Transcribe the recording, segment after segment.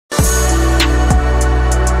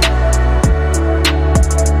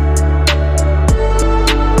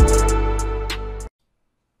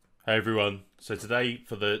Hey everyone, so today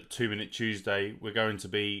for the 2 Minute Tuesday we're going to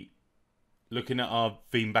be looking at our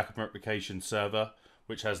Veeam backup replication server,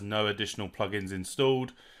 which has no additional plugins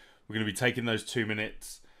installed. We're going to be taking those 2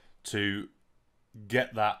 minutes to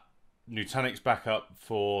get that Nutanix backup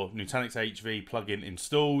for Nutanix AHV plugin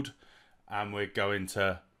installed, and we're going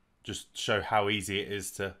to just show how easy it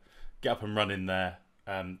is to get up and running there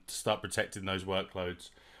to start protecting those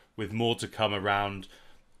workloads, with more to come around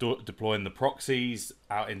deploying the proxies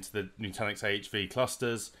out into the Nutanix AHV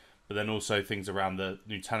clusters, but then also things around the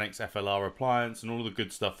Nutanix FLR appliance and all the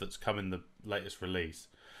good stuff that's come in the latest release.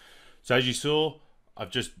 So as you saw, I've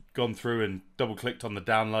just gone through and double clicked on the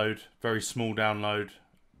download, very small download,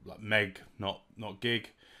 like meg, not gig,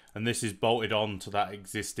 and this is bolted on to that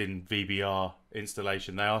existing VBR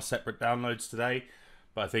installation. They are separate downloads today,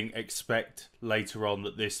 but I think expect later on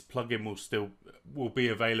that this plugin will be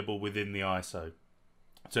available within the ISO.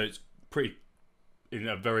 So it's pretty, in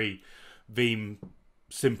a very Veeam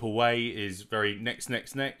simple way, is very next,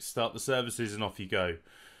 start the services and off you go.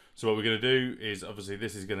 So what we're going to do is, obviously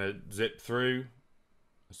this is going to zip through.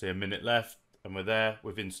 I see a minute left and we're there.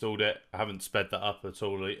 We've installed it. I haven't sped that up at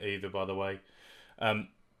all either, by the way. And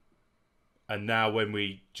now when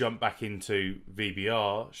we jump back into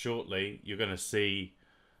VBR shortly, you're going to see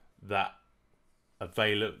that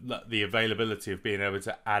the availability of being able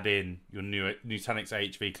to add in your new Nutanix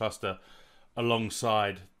AHV cluster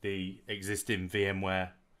alongside the existing VMware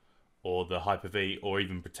or the Hyper-V or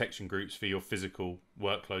even protection groups for your physical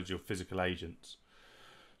workloads, your physical agents.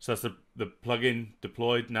 So that's the plugin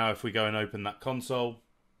deployed. Now if we go and open that console,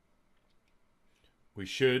 we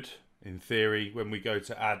should, in theory, when we go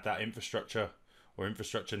to add that infrastructure or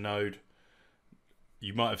infrastructure node,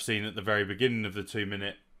 you might have seen at the very beginning of the 2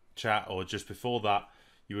 minute chat, or just before that,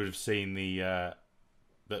 you would have seen the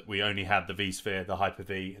that we only had the vSphere, the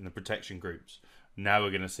Hyper-V, and the protection groups. Now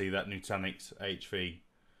we're going to see that Nutanix AHV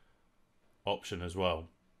option as well.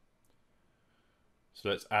 So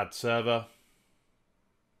let's add server,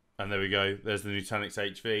 and there we go. There's the Nutanix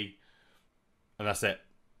AHV, and that's it.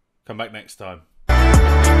 Come back next time.